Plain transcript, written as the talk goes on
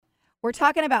We're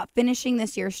talking about finishing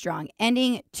this year strong,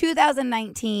 ending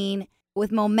 2019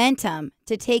 with momentum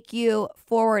to take you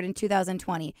forward in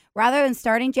 2020. Rather than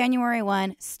starting January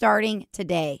 1, starting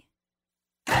today.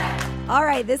 All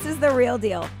right, this is the real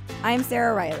deal. I'm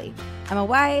Sarah Riley. I'm a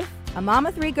wife, a mom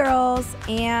of 3 girls,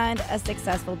 and a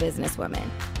successful businesswoman.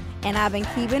 And I've been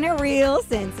keeping it real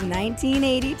since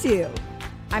 1982.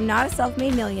 I'm not a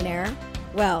self-made millionaire.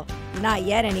 Well, not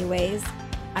yet anyways.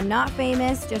 I'm not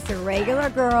famous, just a regular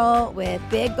girl with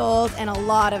big goals and a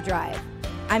lot of drive.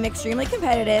 I'm extremely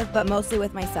competitive, but mostly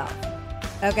with myself.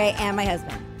 Okay, and my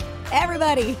husband.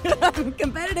 Everybody. I'm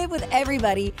competitive with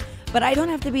everybody, but I don't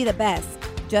have to be the best,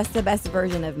 just the best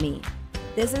version of me.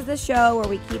 This is the show where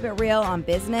we keep it real on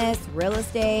business, real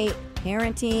estate,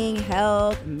 parenting,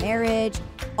 health, marriage,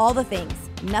 all the things.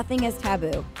 Nothing is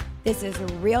taboo. This is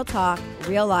real talk,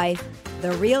 real life,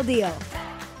 the real deal.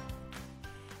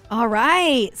 All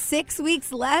right, 6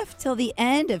 weeks left till the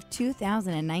end of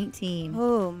 2019.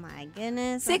 Oh my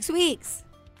goodness. 6 weeks.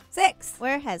 6.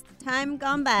 Where has the time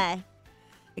gone by?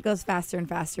 It goes faster and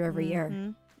faster every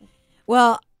year.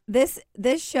 Well, this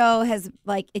show has,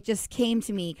 it just came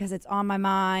to me because it's on my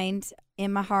mind,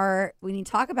 in my heart. We need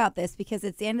to talk about this because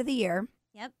it's the end of the year.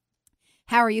 Yep.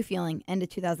 How are you feeling end of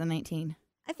 2019?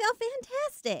 I feel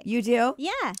fantastic. You do?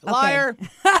 Yeah. Liar.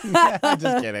 I'm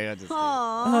just kidding.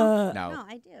 Aw. No. No,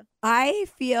 I do. I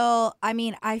feel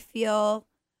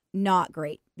not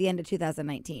great the end of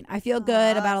 2019. I feel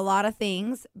good about a lot of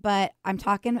things, but I'm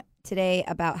talking today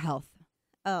about health.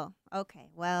 Oh, okay.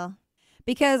 Well.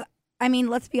 Because,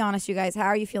 let's be honest, you guys. How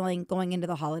are you feeling going into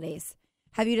the holidays?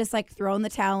 Have you just thrown the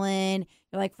towel in?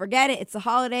 You're like, forget it. It's the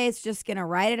holidays. Just going to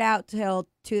ride it out till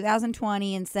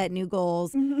 2020 and set new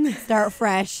goals. Start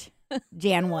fresh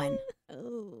Jan 1.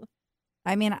 Ooh.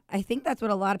 I think that's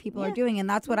what a lot of people are doing. And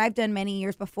that's what I've done many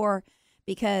years before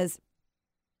because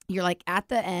you're at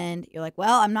the end. You're like,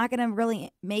 well, I'm not going to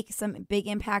really make some big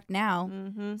impact now.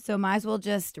 Mm-hmm. So might as well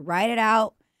just ride it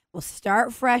out. We'll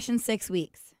start fresh in 6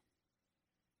 weeks.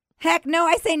 Heck no,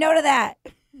 I say no to that.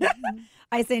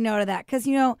 I say no to that because,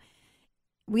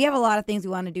 we have a lot of things we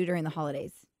want to do during the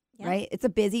holidays, right? It's a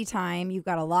busy time. You've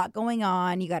got a lot going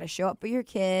on. You got to show up for your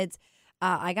kids.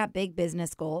 I got big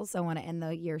business goals. I want to end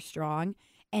the year strong.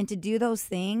 And to do those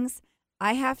things,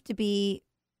 I have to be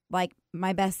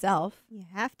my best self. You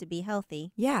have to be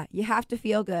healthy. Yeah, you have to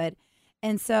feel good.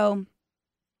 And so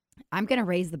I'm going to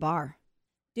raise the bar.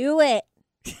 Do it.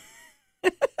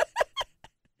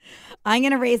 I'm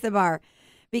going to raise the bar.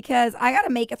 Because I got to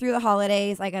make it through the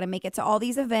holidays. I got to make it to all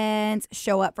these events,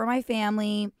 show up for my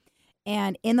family,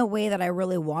 and in the way that I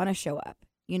really want to show up.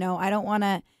 I don't want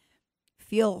to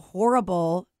feel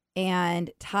horrible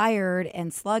and tired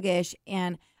and sluggish,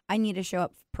 and I need to show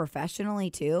up professionally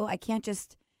too. I can't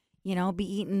just, be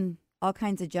eating all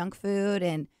kinds of junk food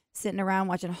and sitting around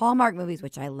watching Hallmark movies,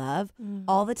 which I love,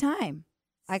 all the time.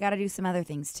 I got to do some other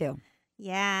things too.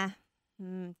 Yeah.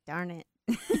 Darn it.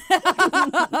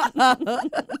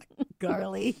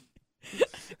 Garly.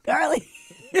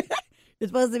 You're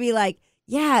supposed to be like,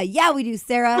 yeah, we do,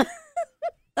 Sarah.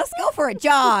 Let's go for a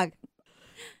jog.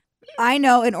 I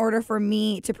know in order for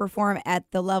me to perform at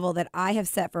the level that I have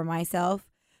set for myself,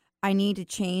 I need to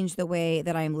change the way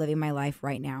that I'm living my life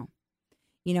right now.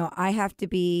 I have to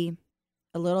be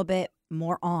a little bit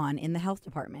more on in the health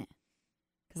department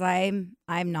because I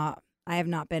have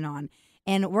not been on.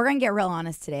 And we're going to get real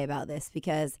honest today about this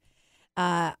because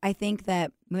I think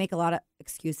that we make a lot of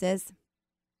excuses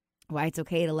why it's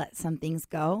okay to let some things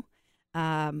go,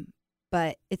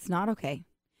 but it's not okay.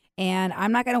 And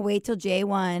I'm not going to wait till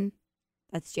J1,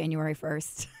 that's January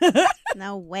 1st.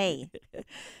 No way.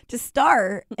 To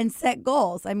start and set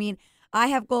goals. I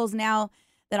have goals now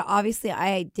that obviously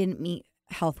I didn't meet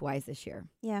health-wise this year.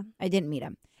 Yeah. I didn't meet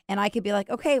them. And I could be like,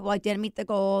 okay, well, I didn't meet the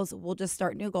goals. We'll just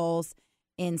start new goals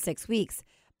in 6 weeks.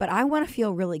 But I want to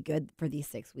feel really good for these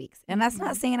 6 weeks. And that's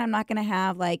not saying I'm not going to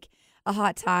have a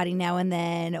hot toddy now and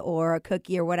then or a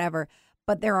cookie or whatever.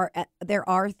 But there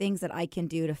are things that I can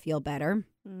do to feel better.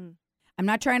 I'm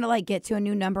not trying to get to a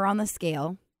new number on the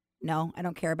scale. No, I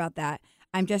don't care about that.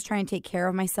 I'm just trying to take care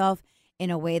of myself in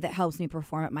a way that helps me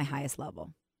perform at my highest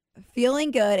level.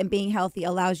 Feeling good and being healthy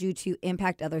allows you to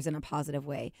impact others in a positive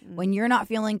way. When you're not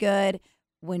feeling good,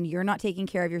 when you're not taking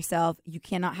care of yourself, you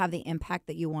cannot have the impact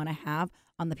that you want to have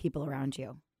on the people around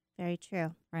you. Very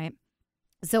true. Right?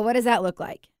 So what does that look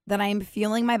like? That I'm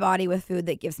fueling my body with food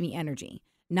that gives me energy,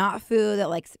 not food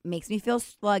that makes me feel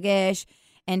sluggish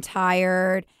and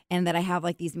tired and that I have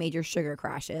these major sugar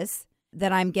crashes.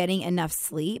 That I'm getting enough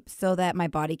sleep so that my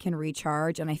body can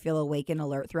recharge and I feel awake and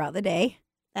alert throughout the day.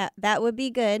 That would be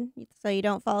good, so you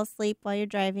don't fall asleep while you're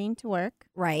driving to work.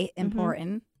 Right.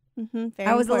 Important. Very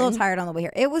I was a little important. tired on the way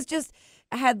here. It was just,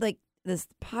 I had like this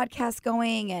podcast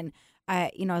going and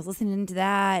I was listening to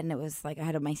that and it was like I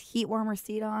had my heat warmer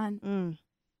seat on.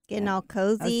 Getting all I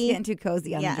was cozy. getting too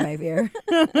cozy on Yeah. the drive here.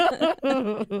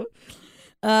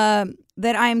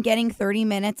 That I'm getting 30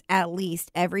 minutes at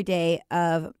least every day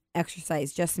of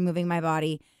exercise, just moving my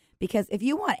body. Because if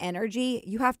you want energy,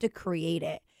 you have to create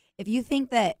it. If you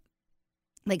think that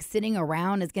like sitting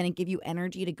around is going to give you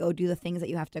energy to go do the things that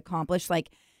you have to accomplish, like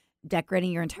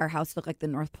decorating your entire house to look like the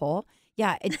North Pole.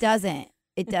 Yeah, it doesn't.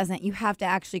 It doesn't. You have to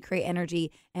actually create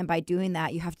energy. And by doing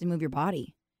that, you have to move your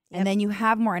body. Yep. And then you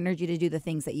have more energy to do the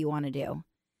things that you want to do.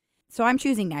 So I'm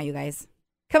choosing now, you guys.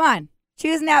 Come on.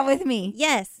 Choose now with me.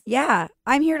 Yes. Yeah.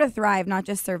 I'm here to thrive, not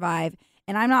just survive.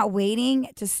 And I'm not waiting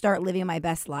to start living my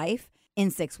best life in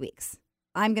 6 weeks.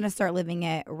 I'm going to start living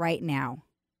it right now.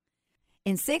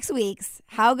 In 6 weeks,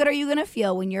 how good are you going to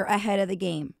feel when you're ahead of the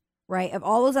game, right? Of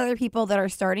all those other people that are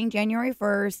starting January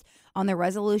 1st on their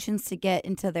resolutions to get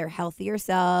into their healthier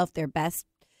self, their best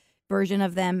version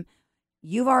of them,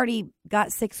 you've already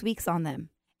got 6 weeks on them.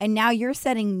 And now you're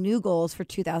setting new goals for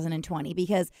 2020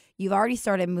 because you've already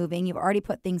started moving. You've already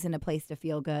put things into place to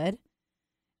feel good.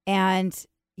 And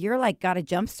you're like got a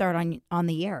jump start on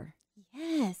the year.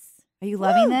 Yes. Are you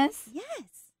loving Woo! this? Yes.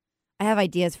 I have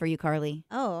ideas for you, Carly.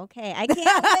 Oh, okay. I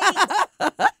can't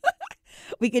wait.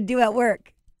 We could do at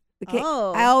work. Okay.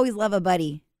 Oh. I always love a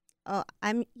buddy. Oh,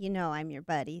 I'm your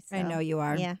buddy. So. I know you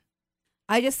are. Yeah.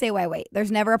 I just say, why wait?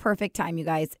 There's never a perfect time, you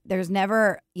guys. There's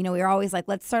never, we're always like,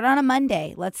 let's start on a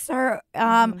Monday. Let's start,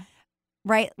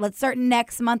 right? Let's start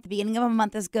next month. The beginning of a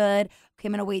month is good. Okay,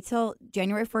 I'm going to wait till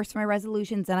January 1st for my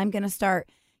resolutions. Then I'm going to start.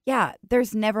 Yeah,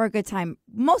 there's never a good time.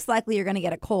 Most likely you're going to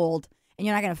get a cold and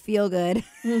you're not going to feel good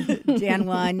Jan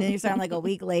 1. Then you're starting like a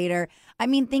week later. I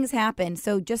mean, things happen.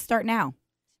 So just start now.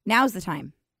 Now's the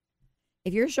time.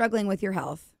 If you're struggling with your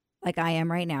health, like I am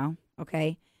right now,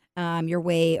 okay, your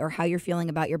weight or how you're feeling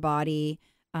about your body,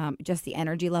 just the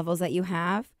energy levels that you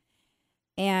have,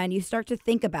 and you start to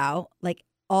think about like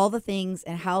all the things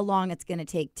and how long it's going to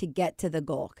take to get to the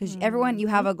goal. Because everyone, you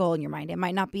have a goal in your mind. It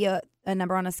might not be a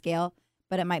number on a scale,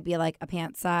 but it might be like a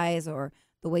pant size or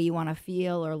the way you want to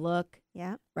feel or look.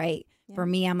 Yeah. Right. Yeah. For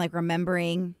me, I'm like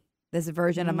remembering this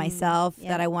version of myself yeah.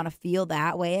 that I want to feel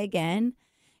that way again.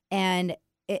 And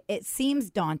it seems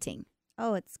daunting.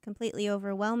 Oh, it's completely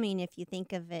overwhelming if you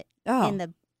think of it Oh, in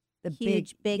the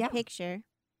huge, big yeah. picture.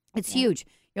 It's Yeah. huge.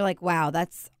 You're like, wow,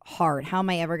 that's hard. How am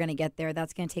I ever going to get there?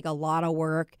 That's going to take a lot of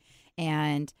work.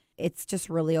 And it's just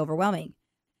really overwhelming.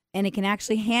 And it can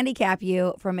actually handicap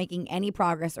you from making any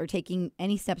progress or taking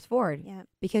any steps forward Yeah.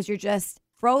 because you're just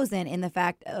frozen in the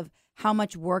fact of how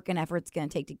much work and effort it's going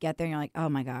to take to get there. And you're like, oh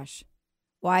my gosh,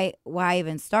 why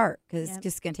even start? Because Yep. it's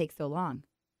just going to take so long.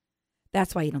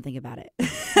 That's why you don't think about it.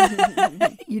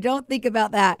 You don't think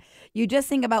about that. You just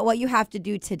think about what you have to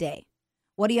do today.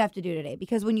 What do you have to do today?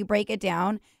 Because when you break it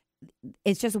down,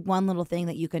 it's just one little thing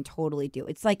that you can totally do.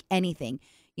 It's like anything.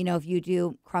 If you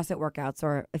do CrossFit workouts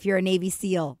or if you're a Navy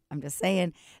SEAL, I'm just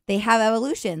saying, they have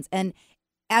evolutions. And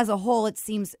as a whole, it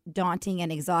seems daunting and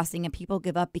exhausting and people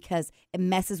give up because it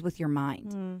messes with your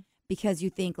mind. Because you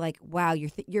think like, wow,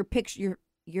 your picture,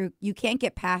 you can't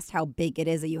get past how big it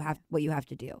is that you have what you have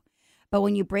to do. But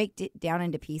when you break it down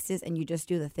into pieces and you just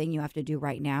do the thing you have to do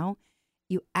right now,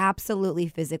 you absolutely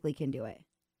physically can do it.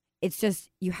 It's just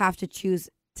you have to choose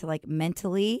to like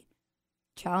mentally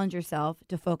challenge yourself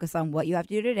to focus on what you have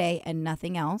to do today and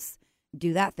nothing else.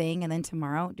 Do that thing and then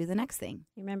tomorrow do the next thing.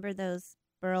 You remember those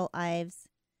Burl Ives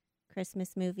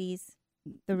Christmas movies,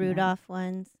 the No. Rudolph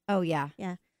ones? Oh, yeah.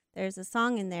 There's a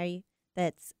song in there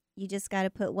that's you just got to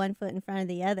put one foot in front of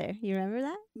the other. You remember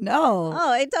that? No.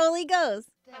 Oh, it totally goes.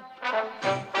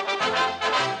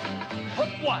 Put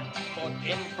one foot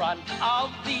in front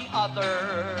of the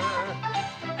other,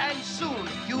 and soon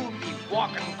you'll be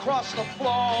walking across the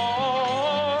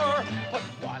floor. Put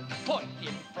one foot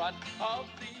in front of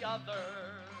the other.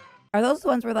 Are those the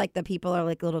ones where like the people are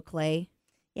like little clay?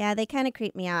 Yeah, they kind of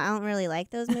creep me out. I don't really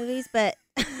like those movies, but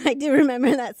I do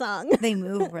remember that song. They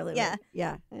move really Yeah.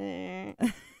 Yeah. Mhm.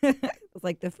 It's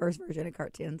like the first version of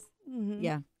cartoons.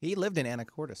 Yeah. He lived in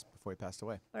Anacortes before he passed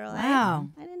away. Burl Wow.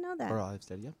 Ives? I didn't know that. Or I've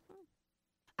said, yeah.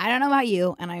 I don't know about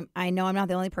you, and I know I'm not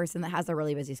the only person that has a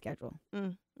really busy schedule.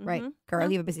 Right. Mhm. Carl,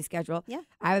 No. you have a busy schedule. Yeah.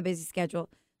 I have a busy schedule.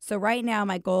 So right now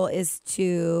my goal is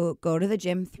to go to the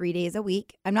gym 3 days a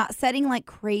week. I'm not setting like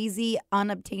crazy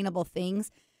unobtainable things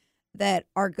that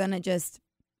are going to just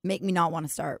make me not want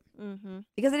to start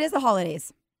because it is the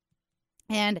holidays.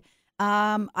 And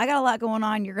I got a lot going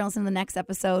on. You're going to listen to the next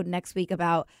episode next week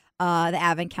about the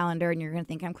Advent calendar and you're going to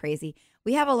think I'm crazy.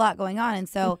 We have a lot going on. And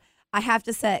so I have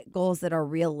to set goals that are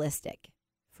realistic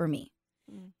for me.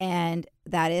 And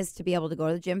that is to be able to go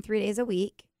to the gym 3 days a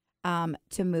week,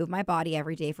 to move my body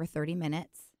every day for 30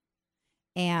 minutes,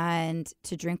 and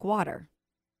to drink water.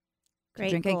 Great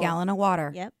Drink goal. a gallon of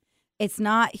water. Yep. It's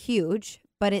not huge,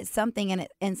 but it's something.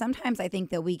 And sometimes I think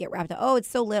that we get wrapped up, oh, it's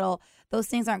so little. Those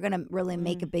things aren't going to really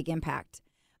make a big impact.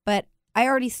 But I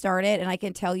already started, and I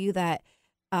can tell you that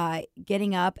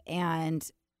getting up and,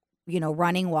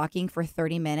 running, walking for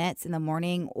 30 minutes in the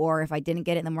morning, or if I didn't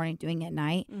get it in the morning, doing it at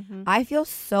night, I feel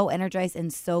so energized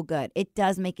and so good. It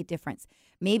does make a difference.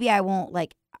 Maybe I won't,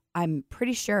 I'm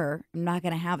pretty sure I'm not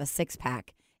going to have a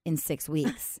 6-pack in 6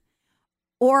 weeks.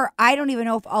 Or I don't even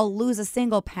know if I'll lose a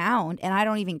single pound, and I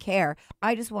don't even care.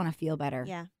 I just want to feel better.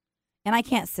 Yeah. And I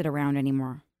can't sit around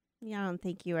anymore. Yeah, I don't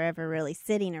think you were ever really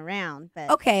sitting around,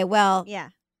 but Okay, well, yeah.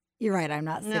 you're right. I'm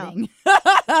not No. sitting.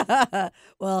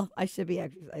 Well, I should be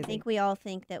exercising. I think we all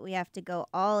think that we have to go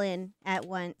all in at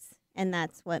once, and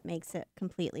that's what makes it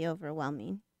completely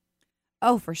overwhelming.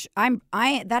 Oh, for sure.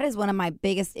 That is one of my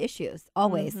biggest issues.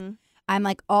 Always. Mhm. I'm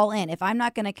all in. If I'm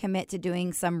not going to commit to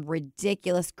doing some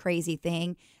ridiculous, crazy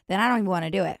thing, then I don't even want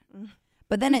to do it.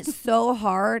 But then it's so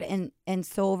hard and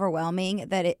so overwhelming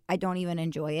that I don't even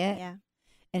enjoy it. Yeah.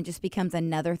 And it just becomes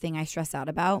another thing I stress out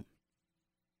about.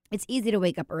 It's easy to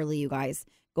wake up early, you guys.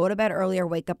 Go to bed earlier,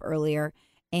 wake up earlier,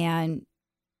 and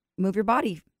move your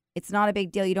body. It's not a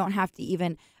big deal. You don't have to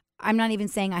even, I'm not even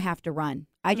saying I have to run.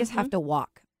 I just have to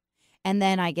walk. And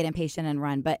then I get impatient and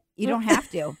run. But you don't have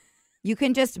to. You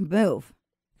can just move.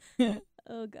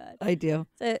 Oh, God. I do.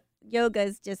 So yoga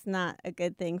is just not a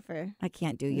good thing for I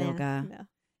can't do Nah, yoga.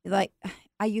 No.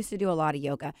 I used to do a lot of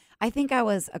yoga. I think I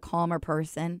was a calmer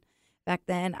person back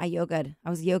then. I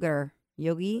was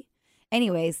yogi.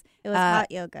 Anyways, It was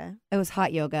hot yoga. it was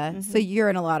hot yoga. So you're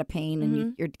in a lot of pain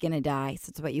and you're going to die. So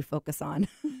it's what you focus on.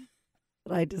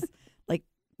 But I just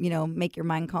make your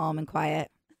mind calm and quiet.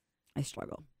 I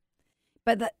struggle.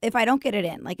 But if I don't get it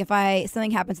in, something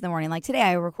happens in the morning, like today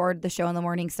I record the show in the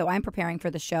morning. So I'm preparing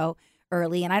for the show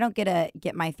early and I don't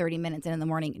get my 30 minutes in the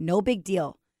morning. No big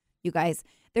deal. You guys,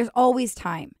 there's always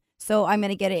time. So I'm going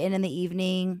to get it in the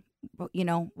evening,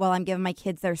 while I'm giving my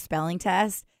kids their spelling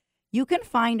test. You can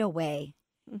find a way.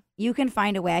 You can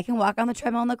find a way. I can walk on the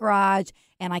treadmill in the garage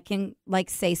and I can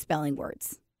say spelling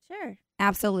words. Sure.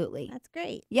 Absolutely. That's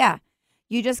great. Yeah.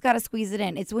 You just got to squeeze it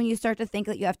in. It's when you start to think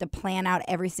that you have to plan out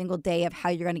every single day of how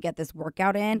you're going to get this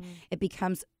workout in. It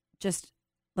becomes just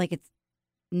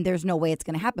there's no way it's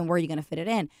going to happen. Where are you going to fit it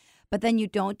in? But then you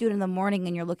don't do it in the morning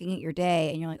and you're looking at your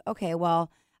day and you're like, okay,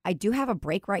 well, I do have a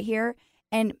break right here.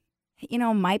 And,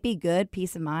 might be good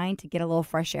peace of mind to get a little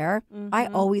fresh air. I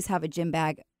always have a gym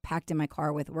bag packed in my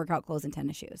car with workout clothes and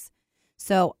tennis shoes.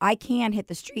 So I can hit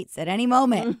the streets at any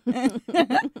moment.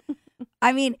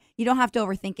 I mean, you don't have to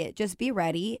overthink it. Just be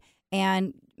ready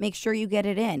and make sure you get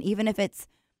it in. Even if it's,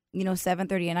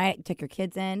 7:30 at night, take your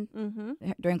kids in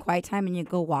during quiet time and you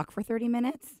go walk for 30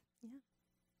 minutes.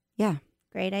 Yeah.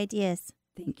 Great ideas.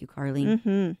 Thank you,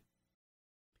 Carly.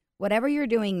 Whatever you're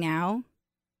doing now,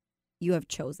 you have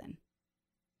chosen.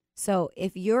 So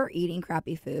if you're eating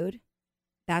crappy food,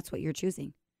 that's what you're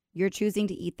choosing. You're choosing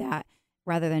to eat that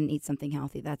rather than eat something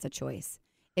healthy. That's a choice.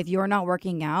 If you're not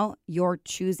working out, you're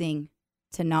choosing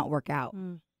to not work out.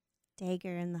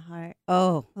 Dagger in the heart.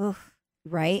 Oh, Oof.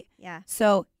 right? Yeah.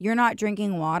 So you're not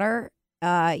drinking water.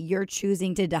 You're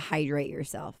choosing to dehydrate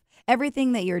yourself.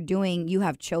 Everything that you're doing, you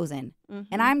have chosen.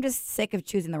 And I'm just sick of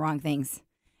choosing the wrong things.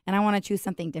 And I want to choose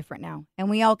something different now. And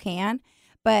we all can.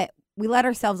 But we let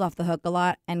ourselves off the hook a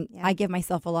lot. And I give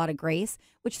myself a lot of grace,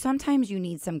 which sometimes you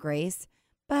need some grace.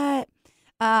 But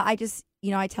I just,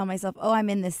 I tell myself, oh, I'm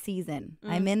in this season.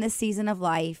 I'm in this season of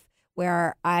life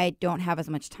where I don't have as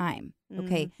much time.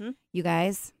 Okay, you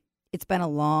guys, it's been a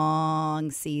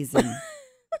long season.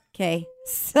 Okay,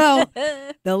 so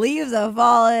the leaves have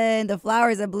fallen, the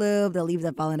flowers have bloomed, the leaves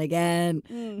have fallen again.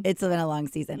 It's been a long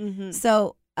season.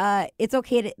 So it's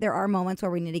okay. There are moments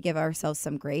where we need to give ourselves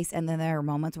some grace, and then there are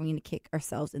moments when we need to kick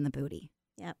ourselves in the booty.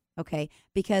 Yep. Okay,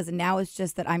 because now it's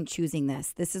just that I'm choosing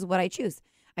this. This is what I choose.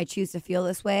 I choose to feel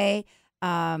this way.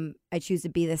 I choose to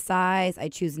be this size. I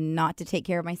choose not to take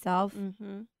care of myself.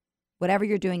 Whatever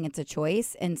you're doing, it's a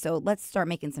choice. And so let's start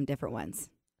making some different ones.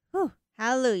 Whew.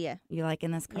 Hallelujah. You liking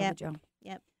this, Carla Jo?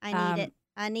 Yep. I need it.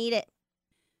 I need it.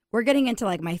 We're getting into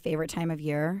my favorite time of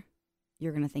year.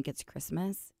 You're going to think it's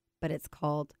Christmas, but it's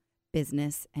called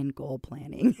business and goal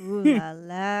planning. Ooh la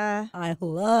la. I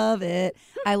love it.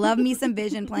 I love me some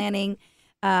vision planning.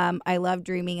 I love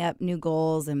dreaming up new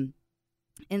goals. And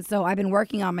so I've been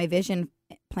working on my vision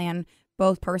plan,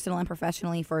 both personal and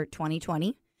professionally, for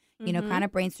 2020. Kind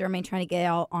of brainstorming, trying to get it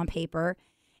all on paper.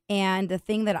 And the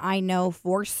thing that I know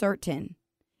for certain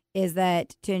is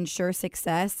that to ensure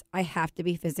success, I have to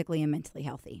be physically and mentally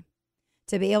healthy.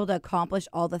 To be able to accomplish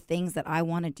all the things that I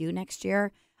want to do next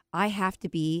year, I have to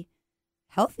be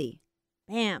healthy.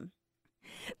 Bam.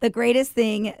 The greatest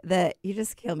thing that you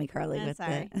just kill me, Carly, with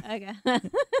Sorry. the Okay.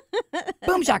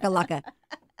 boom shakalaka.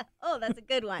 Oh, that's a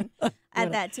good one.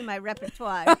 Add that to my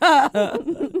repertoire.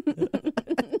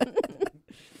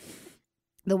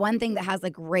 The one thing that has the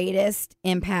greatest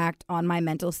impact on my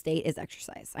mental state is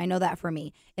exercise. I know that for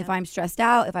me. If I'm stressed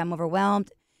out, if I'm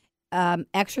overwhelmed,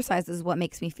 exercise is what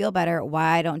makes me feel better.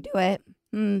 Why I don't do it?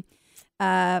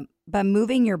 But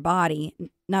moving your body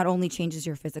not only changes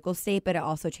your physical state, but it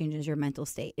also changes your mental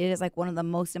state. It is like one of the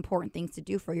most important things to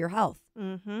do for your health,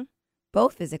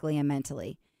 both physically and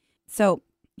mentally. So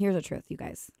here's the truth, you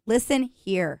guys. Listen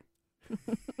here.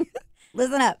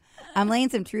 Listen up. I'm laying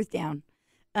some truth down.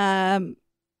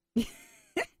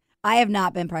 I have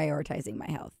not been prioritizing my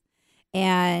health,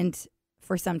 and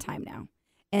for some time now.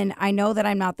 And I know that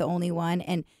I'm not the only one,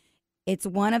 and it's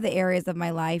one of the areas of my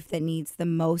life that needs the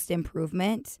most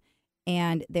improvement,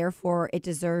 and therefore it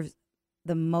deserves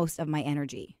the most of my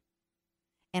energy.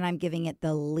 And I'm giving it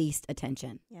the least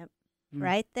attention. Yep.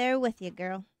 Right there with you,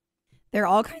 girl. There are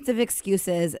all kinds of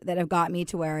excuses that have got me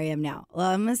to where I am now.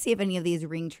 Well, I'm going to see if any of these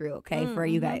ring true, okay, for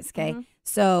you guys, okay?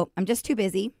 So I'm just too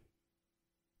busy.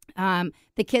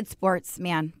 The kids' sports,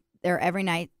 man, they're every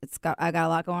night. I got a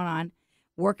lot going on.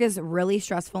 Work is really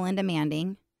stressful and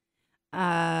demanding.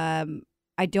 I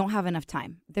don't have enough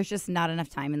time. There's just not enough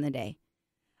time in the day.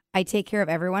 I take care of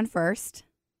everyone first.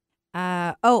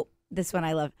 This one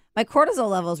I love. My cortisol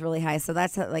level is really high, so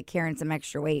that's like carrying some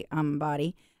extra weight on my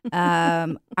body.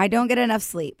 I don't get enough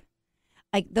sleep.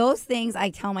 Like those things I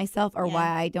tell myself are why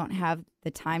I don't have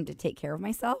the time to take care of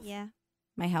myself. Yeah.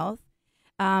 My health.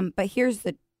 But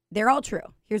they're all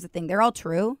true. Here's the thing. They're all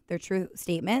true. They're true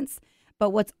statements. But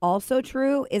what's also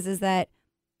true is that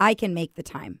I can make the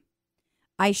time.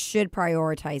 I should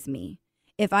prioritize me.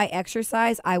 If I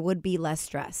exercise, I would be less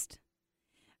stressed.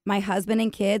 My husband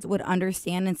and kids would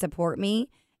understand and support me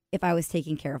if I was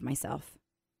taking care of myself.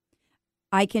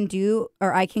 I can go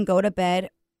to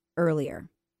bed earlier.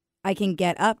 I can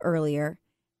get up earlier,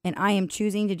 and I am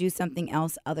choosing to do something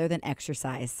else other than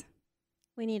exercise.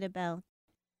 We need a bell.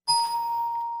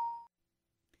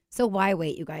 So why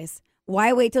wait, you guys?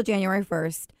 Why wait till January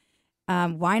 1st?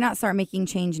 Why not start making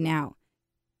change now?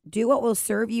 Do what will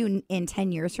serve you in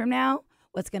 10 years from now,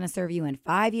 what's going to serve you in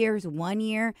 5 years, 1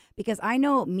 year, because I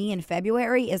know me in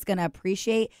February is going to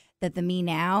appreciate that the me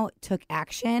now took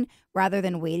action rather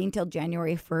than waiting till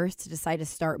January 1st to decide to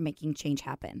start making change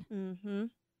happen.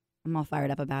 I'm all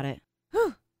fired up about it.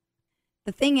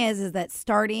 The thing is that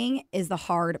starting is the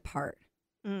hard part,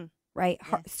 right?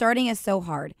 Yes. Starting is so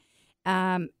hard.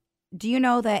 Do you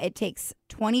know that it takes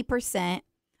 20%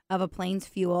 of a plane's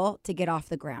fuel to get off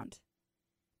the ground?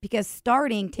 Because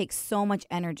starting takes so much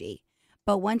energy.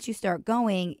 But once you start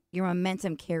going, your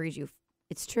momentum carries you.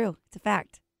 It's true. It's a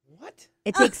fact. What?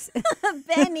 It takes...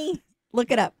 Benny. Look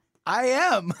it up. I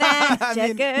am. Fact I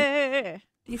mean, checker.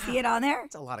 Do you see it on there?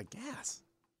 it's a lot of gas.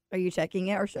 Are you checking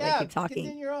it or should I keep talking?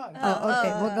 Continue on. Oh,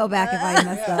 okay. We'll go back if I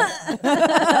messed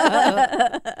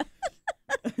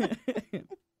up.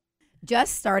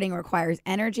 Just starting requires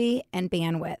energy and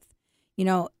bandwidth. You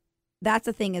know, that's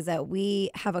the thing is that we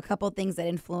have a couple things that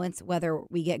influence whether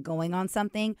we get going on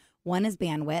something. One is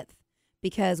bandwidth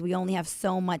because we only have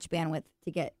so much bandwidth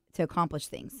to accomplish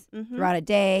things throughout a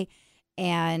day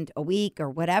and a week or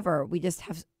whatever. We just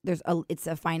have, it's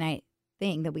a finite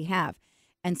thing that we have.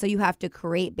 And so you have to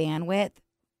create bandwidth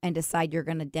and decide you're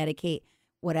going to dedicate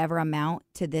whatever amount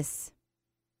to this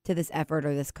effort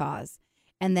or this cause.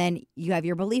 And then you have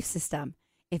your belief system.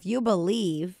 If you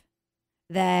believe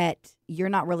that you're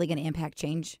not really going to impact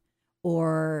change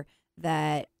or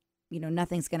that,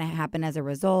 nothing's going to happen as a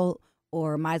result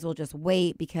or might as well just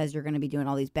wait because you're going to be doing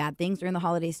all these bad things during the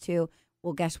holidays too,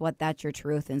 well, guess what? That's your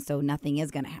truth. And so nothing is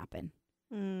going to happen.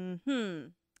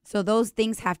 So those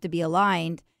things have to be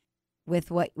aligned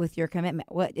with your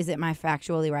commitment. What is it? Am I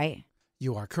factually right?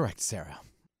 You are correct, Sarah.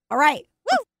 All right.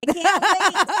 Woo! I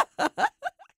can't wait.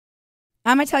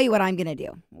 I'm going to tell you what I'm going to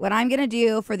do. What I'm going to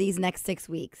do for these next 6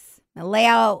 weeks. Now lay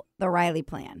out the Riley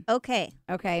plan. Okay.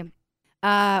 Okay.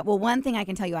 Well, one thing I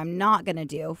can tell you I'm not going to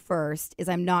do first is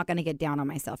I'm not going to get down on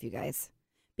myself, you guys,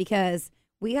 because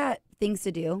we got things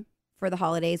to do for the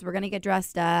holidays. We're going to get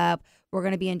dressed up. We're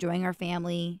going to be enjoying our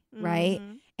family, right?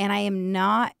 And I am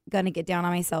not going to get down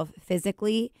on myself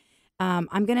physically. I'm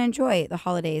going to enjoy the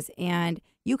holidays, and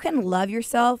you can love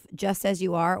yourself just as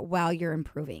you are while you're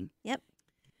improving. Yep.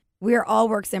 We're all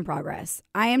works in progress.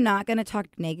 I am not going to talk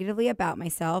negatively about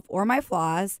myself or my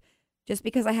flaws just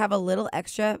because I have a little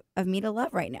extra of me to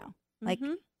love right now. Like,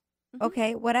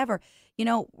 okay, whatever. You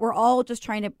know, we're all just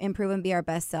trying to improve and be our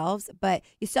best selves, but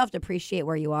you still have to appreciate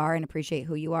where you are and appreciate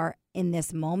who you are in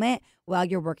this moment while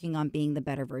you're working on being the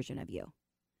better version of you.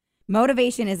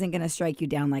 Motivation isn't going to strike you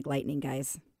down like lightning,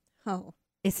 guys. Oh,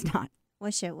 It's not.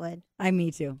 wish it would.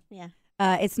 Me too. Yeah.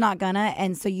 It's not gonna,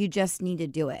 and so you just need to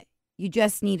do it. You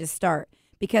just need to start,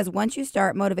 because once you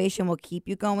start, motivation will keep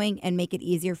you going and make it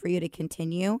easier for you to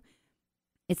continue.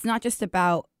 It's not just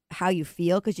about how you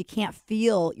feel, because you can't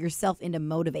feel yourself into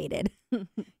motivated.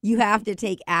 You have to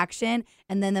take action,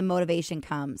 and then the motivation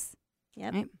comes.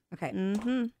 Yep. Right? Okay.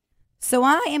 Mm-hmm. So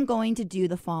I am going to do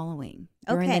the following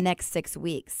during the Okay. next 6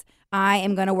 weeks. I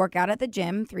am going to work out at the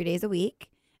gym 3 days a week.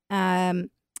 I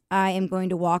am going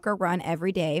to walk or run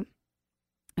every day.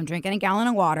 I'm drinking a gallon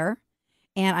of water,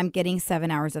 and I'm getting 7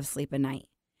 hours of sleep a night.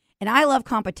 And I love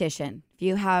competition. If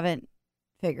you haven't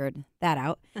figured that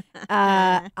out,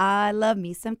 I love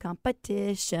me some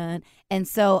competition. And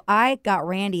so I got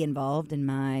Randy involved in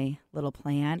my little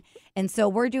plan. And so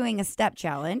we're doing a step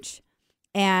challenge,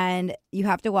 and you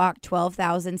have to walk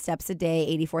 12,000 steps a day,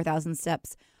 84,000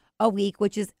 steps a week,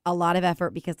 which is a lot of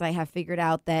effort, because I have figured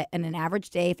out that in an average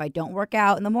day, if I don't work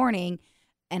out in the morning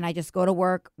and I just go to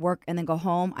work, and then go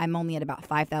home, I'm only at about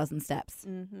 5,000 steps.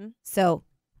 Mm-hmm. So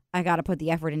I got to put the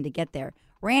effort in to get there.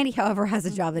 Randy, however, has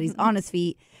a job that he's on his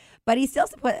feet, but he still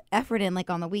has to put effort in, like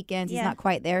on the weekends. He's Yeah. not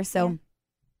quite there. So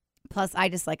plus I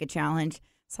just like a challenge.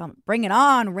 So bring it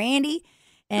on, Randy.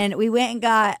 And we went and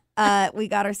got we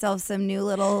got ourselves some new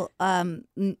little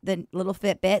the little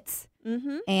Fitbits,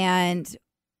 Mm-hmm. and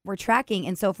we're tracking.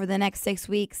 And so for the next 6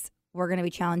 weeks, we're going to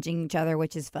be challenging each other,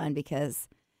 which is fun because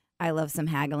I love some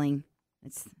haggling.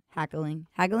 It's haggling.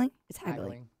 It's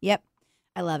haggling. Yep.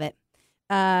 I love it.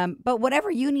 But whatever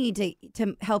you need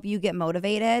to help you get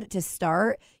motivated to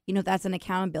start, you know, if that's an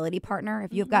accountability partner,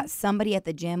 if you've got somebody at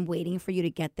the gym waiting for you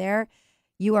to get there,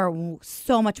 you are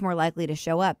so much more likely to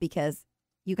show up, because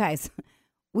you guys,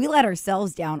 we let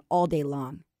ourselves down all day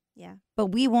long, Yeah. but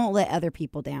we won't let other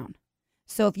people down.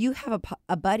 So if you have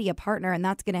a buddy, a partner, and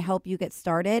that's going to help you get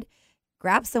started,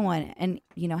 grab someone and,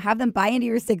 you know, have them buy into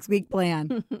your 6-week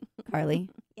plan. Carly,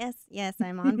 Yes,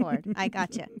 I'm on board. I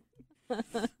gotcha.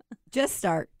 just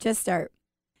start.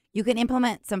 You can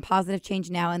implement some positive change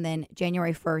now, and then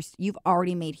January 1st, you've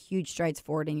already made huge strides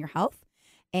forward in your health,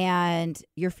 and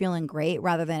you're feeling great,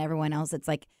 rather than everyone else. It's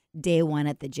like day one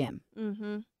at the gym.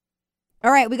 Mm-hmm.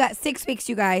 All right, we got 6 weeks,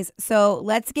 you guys. So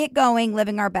let's get going,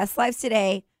 living our best lives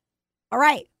today. All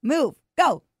right, move,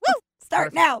 go. Woo!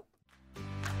 Start Perfect. now.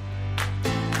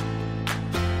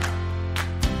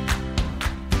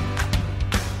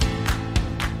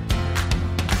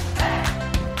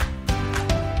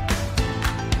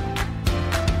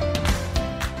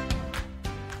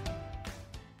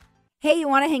 Hey, you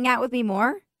want to hang out with me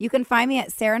more? You can find me at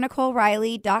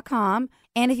sarahnicoleriley.com.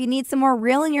 And if you need some more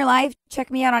real in your life,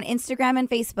 check me out on Instagram and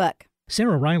Facebook.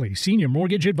 Sarah Riley, Senior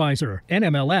Mortgage Advisor,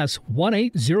 NMLS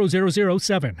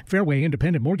 180007. Fairway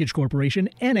Independent Mortgage Corporation,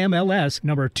 NMLS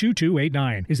number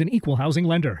 2289, is an equal housing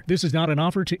lender. This is not an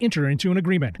offer to enter into an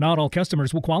agreement. Not all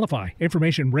customers will qualify.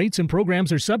 Information, rates, and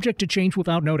programs are subject to change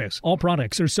without notice. All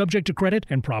products are subject to credit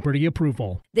and property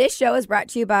approval. This show is brought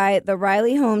to you by the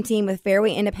Riley Home Team with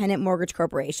Fairway Independent Mortgage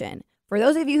Corporation. For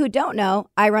those of you who don't know,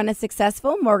 I run a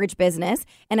successful mortgage business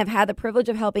and have had the privilege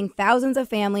of helping thousands of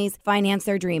families finance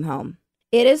their dream home.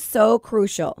 It is so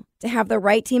crucial to have the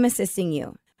right team assisting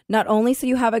you, not only so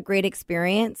you have a great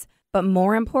experience, but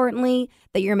more importantly,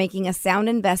 that you're making a sound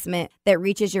investment that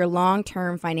reaches your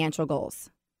long-term financial goals.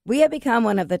 We have become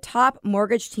one of the top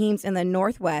mortgage teams in the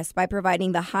Northwest by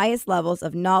providing the highest levels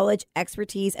of knowledge,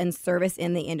 expertise, and service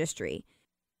in the industry.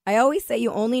 I always say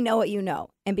you only know what you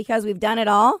know, and because we've done it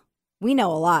all, we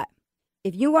know a lot.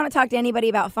 If you want to talk to anybody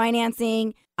about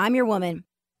financing, I'm your woman.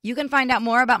 You can find out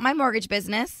more about my mortgage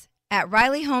business at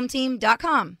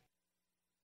RileyHomeTeam.com.